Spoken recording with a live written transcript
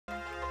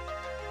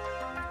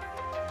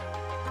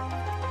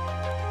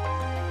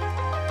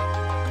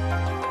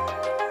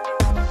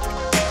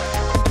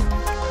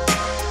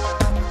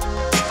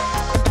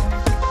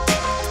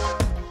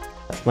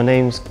My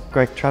name's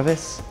Greg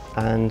Travis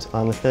and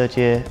I'm a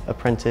third-year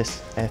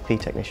apprentice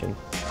AFP technician.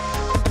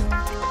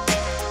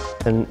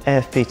 An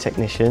AFP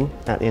technician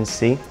at the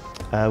NCC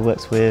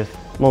works with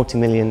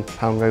multi-million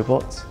pound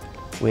robots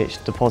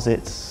which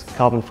deposits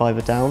carbon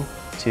fibre down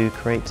to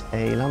create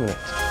a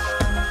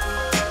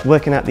laminate.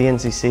 Working at the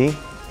NCC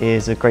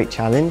is a great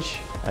challenge.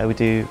 We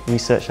do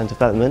research and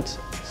development,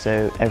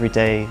 so every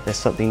day there's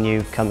something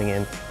new coming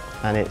in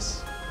and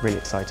it's really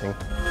exciting.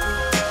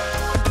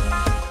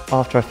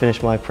 After I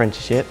finish my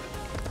apprenticeship,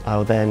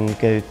 I'll then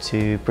go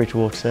to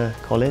Bridgewater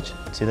College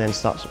to then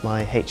start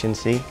my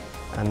HNC,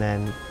 and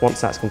then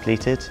once that's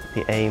completed,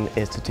 the aim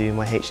is to do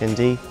my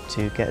HND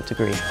to get a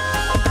degree.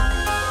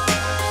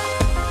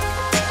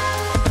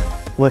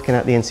 Working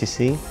at the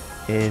NCC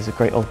is a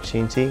great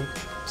opportunity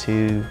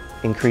to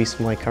increase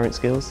my current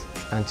skills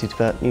and to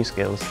develop new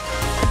skills.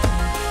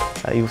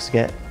 You also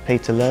get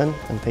paid to learn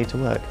and paid to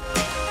work.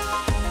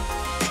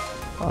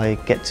 I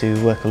get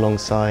to work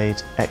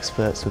alongside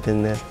experts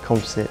within the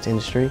composite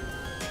industry,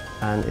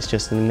 and it's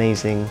just an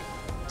amazing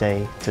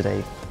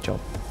day-to-day job.